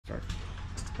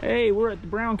Hey, we're at the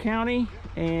Brown County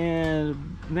and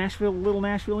Little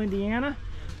Nashville, Indiana.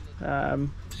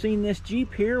 Seen this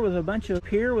Jeep here with a bunch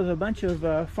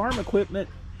of farm equipment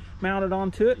mounted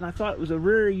onto it, and I thought it was a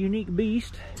very unique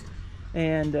beast.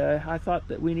 And I thought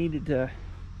that we needed to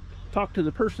talk to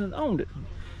the person that owned it.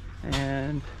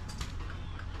 And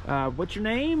what's your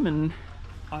name? And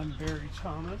I'm Barry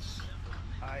Thomas.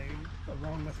 I,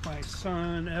 along with my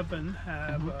son Evan,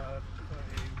 have a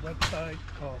website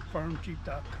called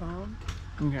farmjeep.com.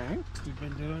 Okay. We've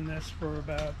been doing this for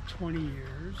about 20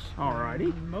 years.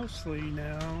 Alrighty. Mostly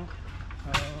now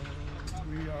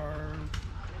we are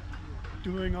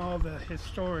doing all the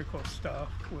historical stuff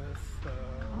with the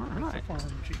Farm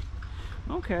Jeep.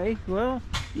 Okay, well,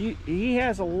 he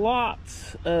has a lot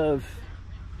of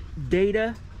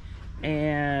data,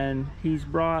 and he's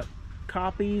brought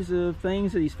copies of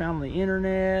things that he's found on the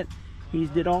internet. He's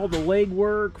did all the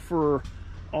legwork for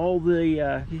all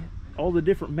the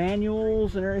different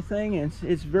manuals and everything, and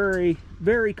it's very,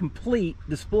 very complete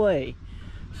display.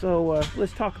 So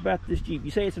let's talk about this Jeep.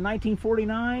 You say it's a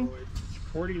 1949?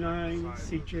 49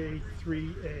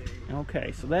 CJ3A.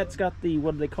 Okay, so that's got the,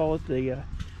 what do they call it? They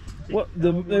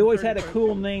always had a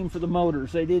cool name for the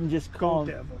motors. They didn't just call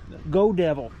them Go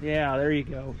Devil. Yeah, there you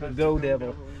go. The Go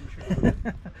Devil.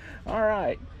 All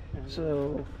right.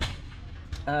 So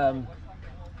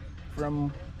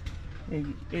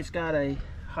it's got a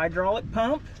hydraulic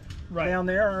pump down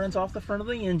there, runs off the front of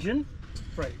the engine.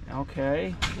 Right.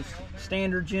 Okay. It's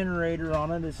standard generator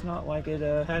on it. It's not like it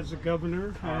has a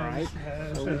governor. Has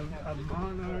so, a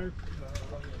Monarch.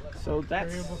 So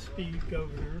that's variable speed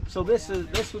governor. So this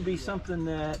would be something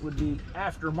that would be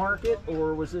aftermarket,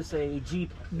 or was this a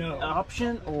Jeep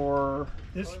option, or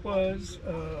this was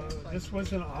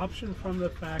an option from the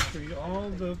factory. All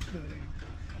the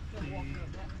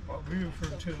what we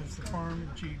refer to as the farm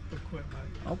Jeep equipment.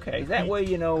 Okay, that way,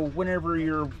 you know, whenever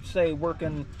you're, say,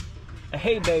 working a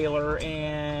hay baler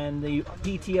and the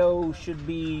PTO should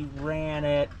be ran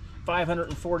at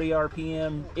 540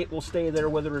 RPM, it will stay there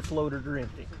whether it's loaded or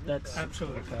empty. That's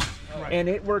absolutely right. And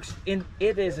it works in,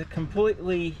 it is a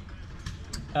completely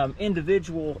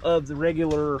individual of the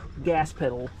regular gas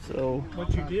pedal. So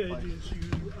what you did is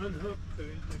you unhooked the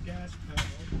gas pedal.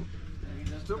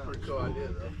 Still pretty cool idea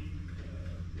though.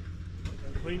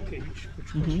 Linkage,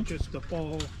 which was just a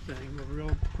ball thing, a real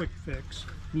quick fix.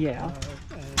 Yeah.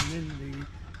 And then the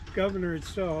governor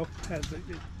itself has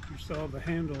you saw the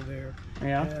handle there.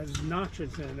 Yeah. Has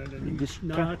notches in it, and each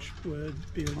notch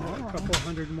would be a couple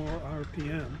hundred more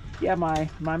RPM. Yeah, my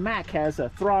Mac has a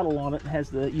throttle on it. And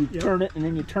has the turn it and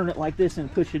then you turn it like this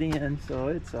and push it in. So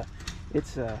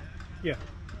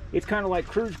it's kind of like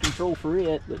cruise control for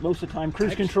it, but most of the time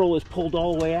cruise control is pulled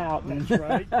all the way out. That's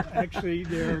right. Actually,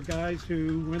 there are guys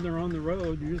who, when they're on the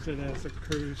road, use it as a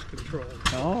cruise control.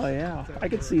 Oh yeah, I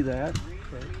could see that.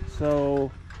 Right.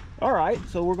 So, all right,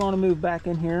 so we're going to move back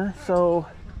in here. So,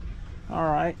 all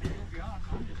right,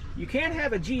 you can't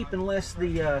have a Jeep unless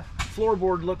the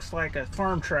floorboard looks like a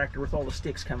farm tractor with all the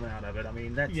sticks coming out of it. I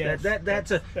mean,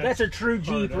 that's a true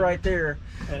Jeep right there.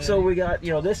 So we got,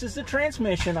 you know, this is the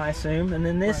transmission, I assume, and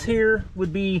then this here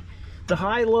would be the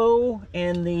high-low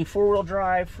and the four-wheel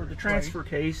drive for the transfer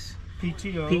case.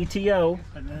 PTO.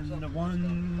 And then the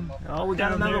one. Oh, we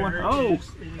got another one. Oh,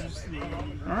 is the.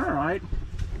 All right.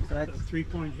 So that's a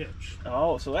 3-point hitch.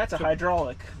 Oh, so that's a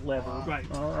hydraulic lever. Right.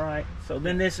 All right. So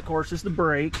then this, of course, is the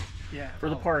brake. Yeah. For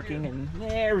the parking, and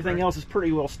everything else is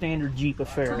pretty well standard Jeep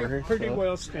affair. Pretty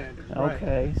well standard.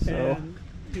 Okay, right. so and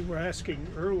you were asking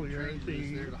earlier,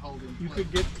 you could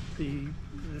get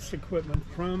this equipment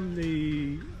from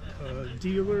the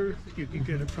dealer. You could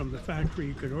get it from the factory.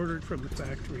 You could order it from the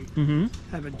factory.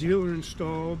 Have a dealer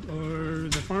installed, or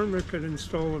the farmer could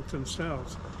install it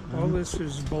themselves. All this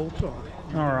is bolt-on.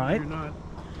 All right. You're not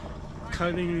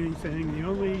cutting anything. The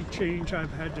only change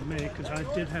I've had to make is I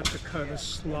did have to cut a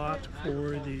slot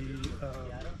for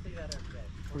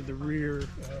the rear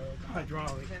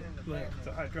hydraulic lift,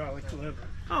 the hydraulic lever.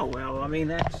 Oh well, I mean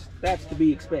that's to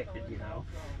be expected, you know.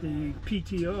 The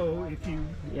PTO, if you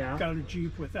got a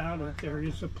Jeep without it, there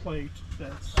is a plate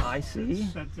that's set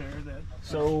there. That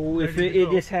so if it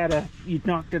just had you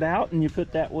knocked it out and you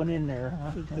put that one in there.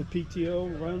 Huh? The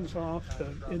PTO runs off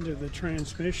the end of the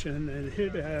transmission, and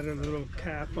it had a little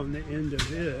cap on the end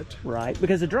of it. Right,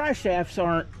 because the drive shafts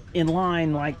aren't in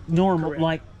line like normal,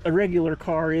 like a regular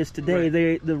car is today.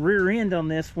 The rear end on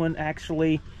this one,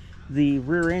 actually, the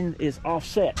rear end is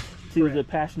offset to the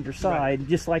passenger side,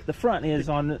 just like the front is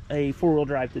on a four-wheel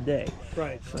drive today.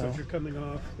 Right, So because you're coming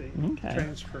off the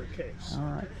transfer case. All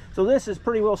right. So this is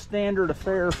pretty well standard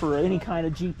affair for any kind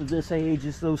of Jeep of this age,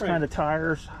 is those kind of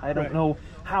tires. I don't know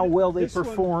how well they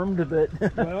performed, but...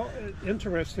 Well,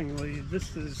 interestingly,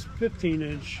 this is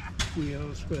 15-inch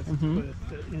wheels with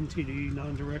NTD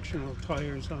non-directional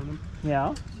tires on them.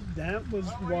 Yeah. That was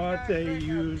what they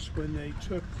used when they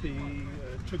took the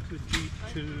Jeep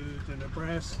to the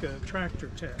Nebraska tractor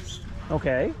test.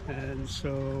 Okay. And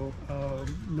so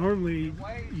normally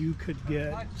you could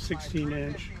get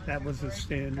 16-inch. That was the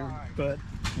standard, but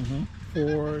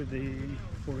for the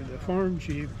farm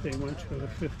Jeep, they went to a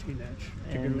 15-inch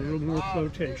to get a little more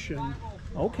flotation.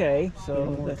 Okay, a so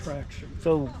little more traction.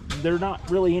 So they're not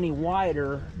really any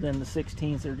wider than the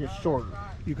 16s; they're just shorter.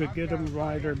 You could get them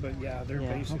wider, but yeah, they're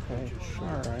basically just short.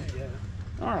 All right. Yeah.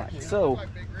 All right. So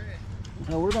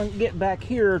we're going to get back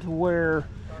here to where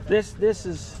this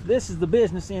is the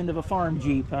business end of a farm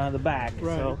Jeep, the back.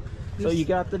 Right. So you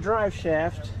got the drive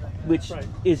shaft, which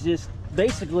is just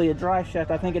basically a drive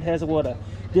shaft. I think it has a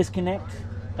disconnect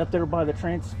up there by the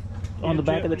on the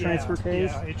back of the transfer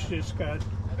case. Yeah, it's just got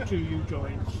two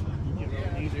U-joints, on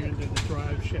either end of the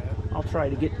drive shaft. I'll try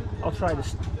to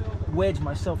wedge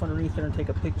myself underneath there and take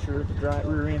a picture of the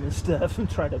rear end and stuff and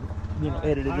try to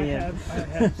edit it in. I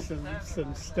have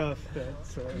some stuff that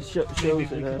shows maybe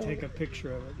it. We can take a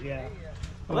picture of it. Yeah.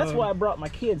 Well, that's why I brought my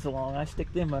kids along. I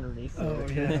stick them underneath there. Oh,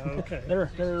 yeah, okay. They're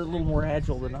a little more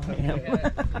agile than I am.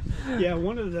 Yeah,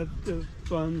 one of the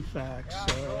fun facts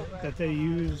that they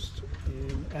used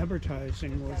in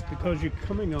advertising was because you're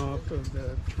coming off of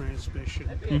the transmission,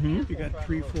 you got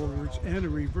 3 forwards and a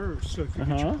reverse. So if you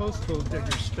get your posthole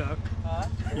digger stuck,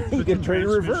 you can try to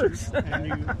reverse and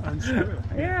you unscrew it.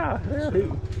 Yeah.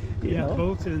 Yeah,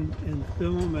 both in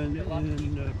film and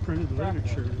in printed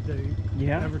literature, they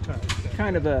advertised that.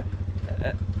 Kind of a...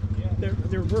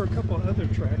 There were a couple of other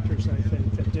tractors, I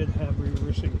think, that did have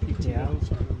reversing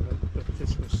PTOs on them, but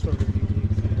this was sort of a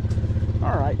unique thing.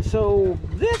 All right, so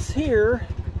this here,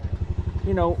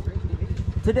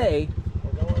 today,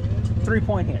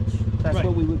 3-point hitch, that's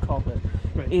what we would call it,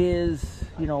 is,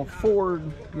 Ford,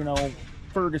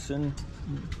 Ferguson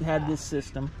had this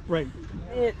system. Right.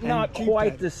 It's not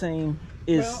quite the same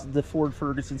as the Ford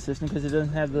Ferguson system because it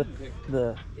doesn't have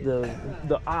the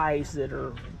eyes that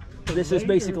are. This is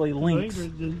basically links.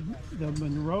 Later, the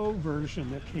Monroe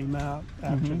version that came out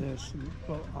after this, and,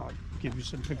 well, I'll give you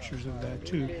some pictures of that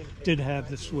too, did have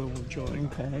the swivel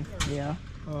joint. Okay. Yeah.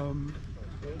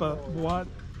 But what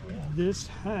this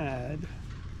had,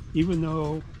 even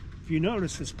though, if you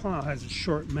notice, this plow has a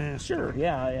short mast. Sure,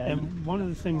 yeah. And one of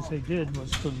the things they did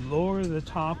was to lower the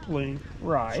top length,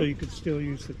 so you could still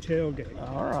use the tailgate.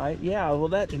 All right, yeah. Well,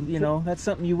 that's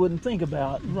something you wouldn't think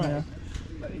about. Right.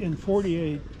 In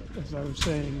 '48, as I was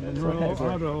saying, Monroe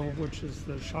Auto, which is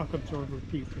the shock absorber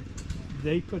people,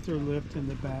 they put their lift in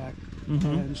the back,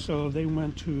 and so they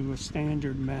went to a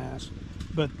standard mast.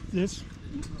 But this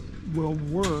will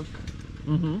work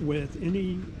with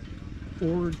any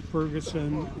Ford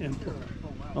Ferguson implement.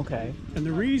 Okay. And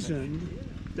the reason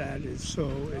that is so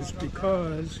is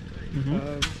because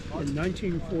in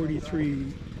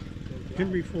 1943,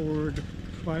 Henry Ford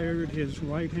fired his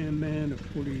right-hand man of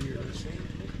 40 years,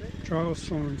 Charles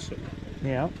Sorensen.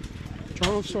 Yeah.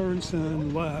 Charles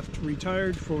Sorensen left,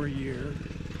 retired for a year.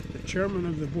 The chairman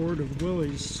of the board of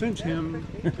Willys sent him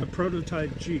a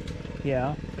prototype Jeep.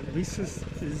 Yeah. At least this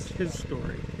is his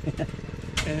story.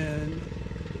 And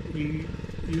he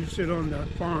used it on the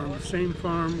farm, the same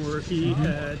farm where he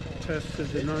had tested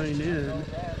the 9N.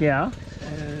 Yeah.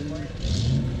 And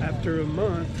after a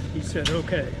month, he said,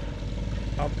 okay,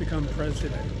 I'll become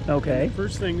president. Okay. And the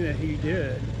first thing that he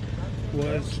did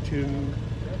was to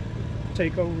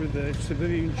take over the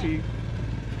civilian Jeep,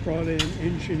 brought in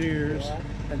engineers,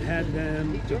 and had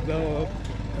them develop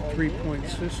a 3-point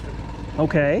system.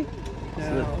 Okay.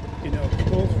 Now,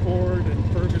 both Ford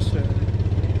and Ferguson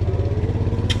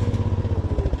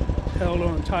held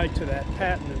on tight to that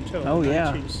patent until the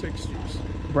 1960s.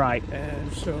 Right.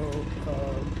 And so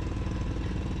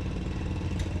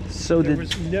there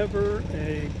was never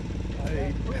a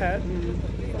patent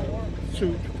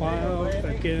suit filed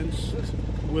against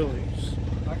Willys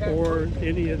or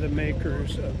any of the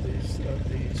makers of these.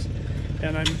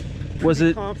 And I'm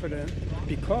confident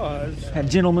because had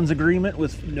gentleman's agreement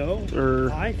with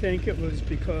I think it was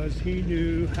because he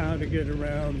knew how to get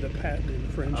around the patent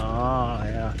infringement.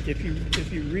 Yeah.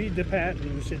 If you read the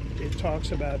patents, it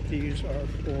talks about these are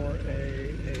for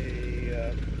a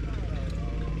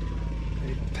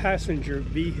passenger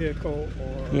vehicle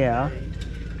or a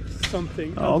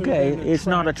something. Other Okay, than it's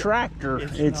not a tractor.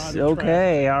 It's not a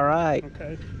okay. tractor. All right.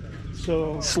 Okay.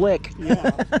 So Slick. yeah.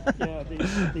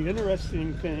 The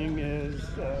interesting thing is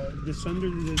this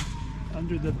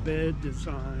under the bed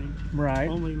design Right.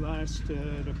 only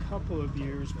lasted a couple of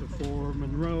years before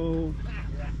Monroe,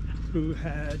 who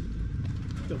had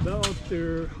developed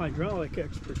their hydraulic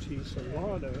expertise a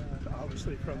lot of,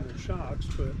 obviously from the shocks,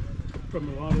 but from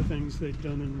a lot of things they'd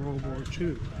done in World War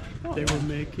II. They were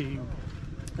making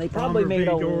They probably made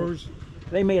bomber bay doors.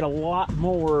 They made a lot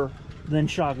more than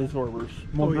shock absorbers.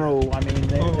 Monroe, Oh,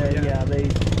 yeah. I mean,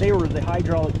 they were the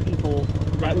hydraulic people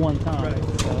at one time.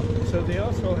 Right. So they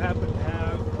also happen to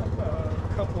have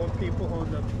a couple of people on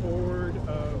the board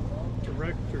of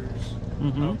directors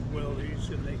of Willys,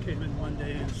 and they came in one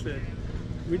day and said,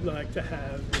 "We'd like to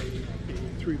have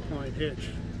a 3-point hitch."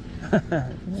 So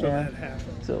that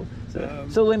happened.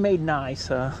 So they made nice,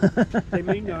 huh? They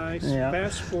made nice. Yeah.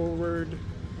 Fast forward,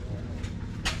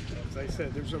 as I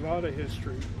said, there's a lot of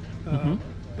history,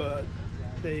 but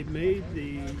they made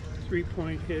the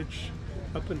 3-point hitch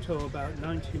up until about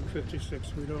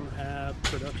 1956. We don't have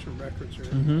production records or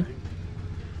anything.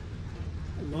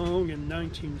 Along in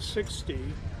 1960,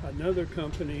 another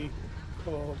company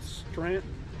called Stratton,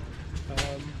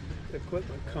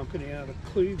 equipment company out of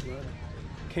Cleveland,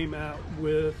 came out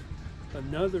with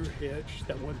another hitch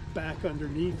that went back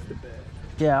underneath the bed.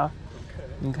 Yeah.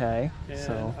 Okay. Okay. And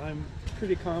So I'm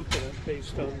pretty confident,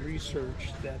 based on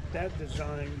research, that that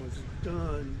design was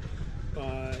done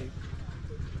by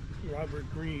Robert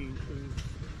Green,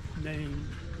 who named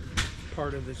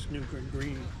part of this New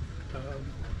Green,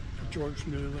 George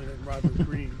Newland and Robert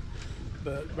Green.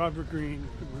 But Robert Green,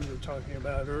 who we were talking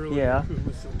about earlier, who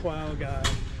was the plow guy,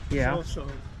 was also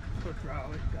a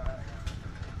hydraulic guy.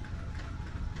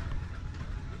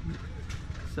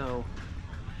 So,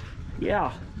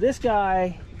 yeah, this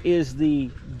guy is the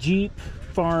Jeep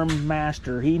farm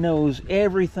master. He knows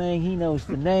everything. He knows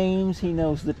the names. He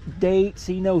knows the dates.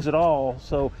 He knows it all.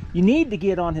 So you need to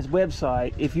get on his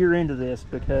website if you're into this,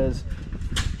 because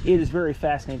it is very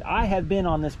fascinating. I have been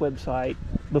on this website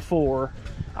before.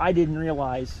 I didn't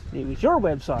realize it was your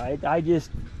website. I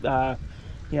just,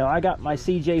 you know, I got my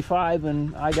CJ5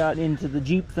 and I got into the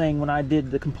Jeep thing when I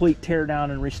did the complete tear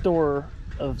down and restore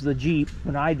of the Jeep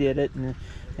when I did it,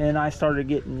 and I started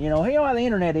getting, you know how the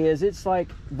internet is. It's like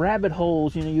rabbit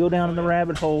holes. You know, you go down in the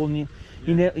rabbit hole and you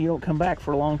don't come back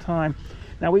for a long time.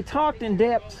 Now, we talked in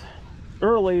depth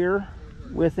earlier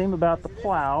with him about the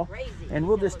plow, and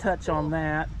we'll just touch on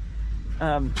that.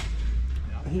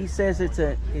 He says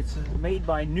it's made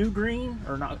by New Green,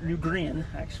 or not New Grin,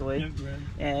 actually. New Grin.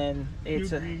 And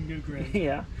it's New Green.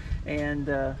 yeah, and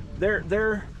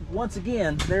there once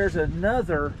again, there's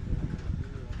another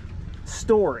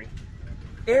story.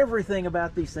 Everything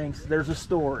about these things, there's a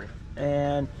story,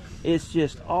 and it's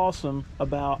just awesome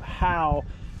about how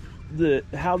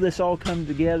this all comes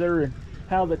together and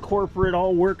how the corporate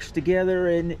all works together.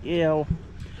 And you know,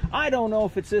 I don't know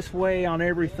if it's this way on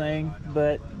everything,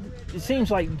 but it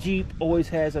seems like Jeep always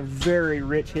has a very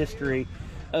rich history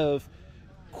of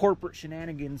corporate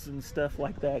shenanigans and stuff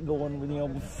like that going with, you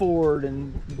know, Ford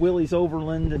and Willys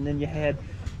Overland, and then you had,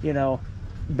 you know,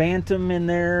 Bantam in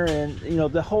there, and you know,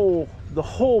 the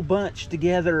whole bunch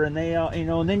together, and they you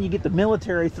know, and then you get the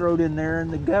military thrown in there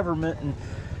and the government, and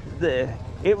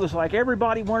it was like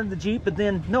everybody wanted the Jeep, but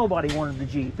then nobody wanted the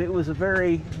Jeep. It was a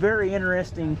very, very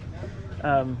interesting.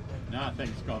 Now I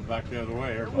think it's gone back the other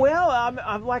way. Everybody. Well,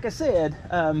 I'm like I said,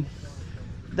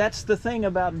 that's the thing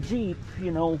about Jeep.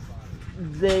 You know,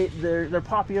 their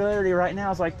popularity right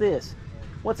now is like this.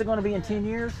 What's it going to be in 10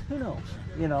 years? Who knows?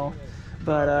 You know,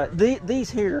 but these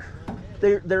here,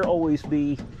 they'll always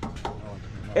be.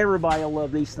 Everybody will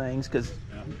love these things because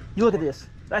you look at this.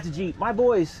 That's a Jeep. My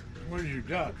boys. Where's your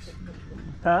ducks?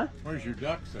 Huh? Where's your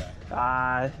ducks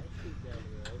at?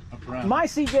 My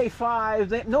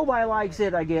CJ5, nobody likes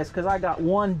it, I guess, because I got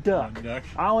one duck. One duck?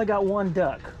 I only got one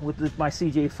duck with my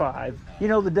CJ5. You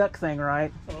know the duck thing,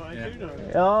 right? Oh, I do know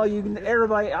that. Oh,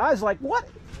 everybody. I was like, what?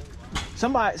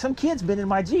 Some kid's been in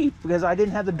my Jeep because I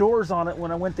didn't have the doors on it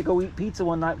when I went to go eat pizza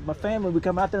one night with my family. We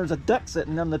come out there, there's a duck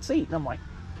sitting on the seat, and I'm like,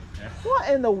 what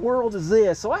in the world is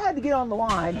this? So I had to get on the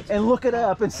line and look it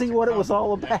up and see what it was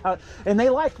all about. And they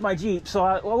liked my Jeep, so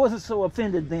I wasn't so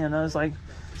offended then. I was like,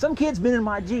 some kid's been in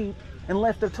my Jeep and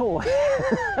left a toy.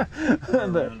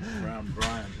 Around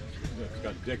Brian, that's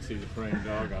got Dixie, the framed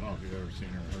dog. I don't know if you've ever seen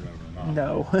her or heard of her or not.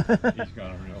 No. He's got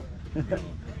a real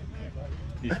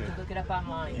he said, look it up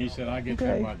online. He said, I get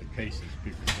them by the cases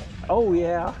people say. Oh,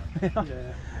 yeah.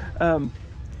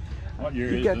 What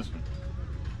year is this one?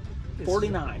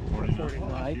 49.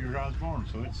 49. Last year I was born,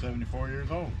 so it's 74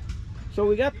 years old. So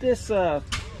we got this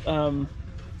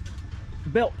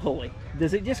belt pulley.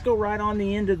 Does it just go right on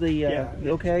the end of the? Yeah.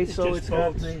 Okay, so just it's got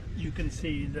bolts. the. You can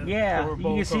see the. Yeah, four you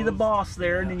bolt can see the holes. boss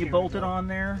there, and then you Here bolt we it go. on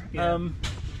there.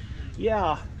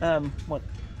 Yeah. What?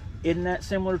 Isn't that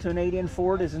similar to an 8-in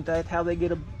Ford? Isn't that how they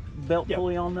get a belt Yep.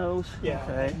 pulley on those? Yeah.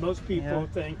 Okay. Most people Yeah.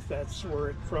 think that's where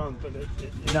it's from, but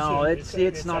it's No, it's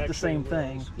it's not the actually same where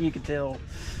thing. it's- You can tell.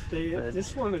 but-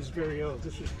 This one is very old.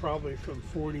 This is probably from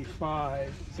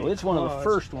 45. So it's one of the because-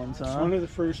 first ones, It's huh? one of the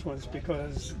first ones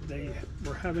because they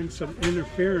were having some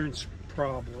interference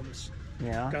problems.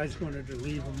 Yeah. Guys wanted to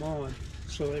leave them on,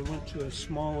 so they went to a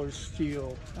smaller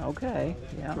steel Okay.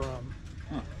 Yeah. drum.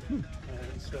 And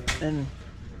so And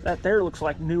that there looks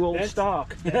like new old That's-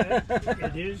 stock.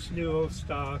 it is new old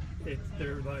stock.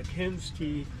 They're like hen's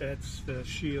teeth. That's the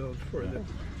shield for the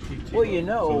GT. Well, you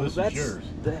know, So this is that's yours?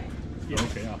 Yeah.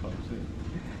 Okay, I'll post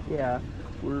it. yeah.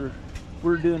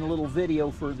 We're doing a little video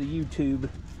for the YouTube.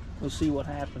 We'll see what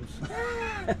happens.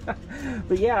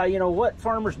 But yeah, you know what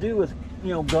farmers do with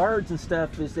guards and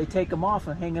stuff is they take them off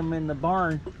and hang them in the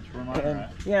barn. That's where mine are And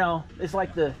at. it's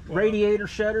like the radiator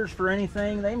shutters for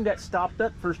anything. They even got stopped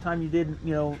up first time you did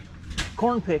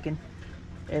corn picking,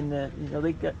 and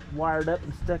they got wired up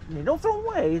and stuck. And they don't throw them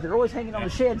away. They're always hanging on the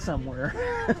shed somewhere.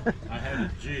 I had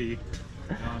a G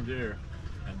John Deere,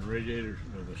 and the radiators,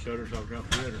 the shutters I've got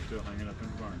for it are still hanging up in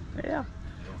the barn. Yeah.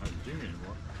 I don't have a G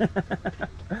anymore.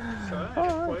 So I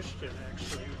had a question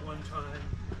actually. One time,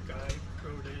 a guy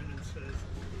wrote in and says,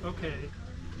 "Okay,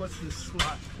 what's this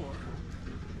slot for?"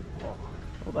 Well,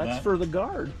 that's That- for the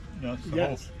guard. No, it's the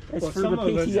Yes. It's Well, for some the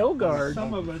of us- PTO guard.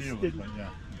 Some of whole us field, didn't but yeah.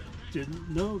 didn't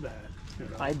know that.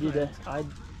 I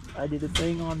did a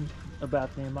thing on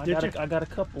about them. I Did you? got a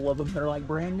couple of them. They're like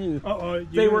brand new. You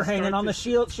They were gonna hanging start on the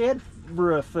this- shed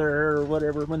roof or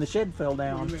whatever when the shed fell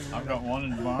down. I've got one in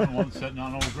the barn, one sitting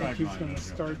on old I think drag he's line. going to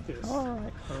start this. All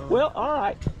right. Well, all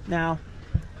right. Now,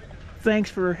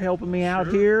 thanks for helping me out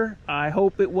Sure. here. I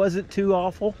hope it wasn't too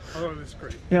awful. Oh, that's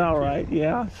great. Yeah, all right.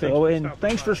 Yeah. So, for and stopping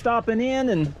thanks for by. stopping in.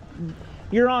 And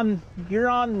you're on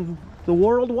the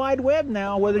World Wide Web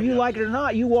now. Whether you like it or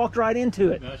not, you walked right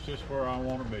into it. That's just where I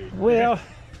want to be. Well,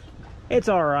 it's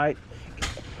all right.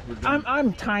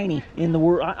 I'm tiny in the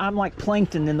world. I'm like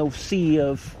plankton in the sea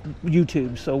of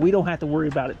YouTube, so we don't have to worry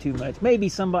about it too much. Maybe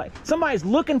somebody's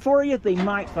looking for you. They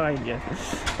might find you.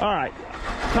 All right.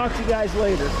 Talk to you guys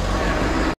later.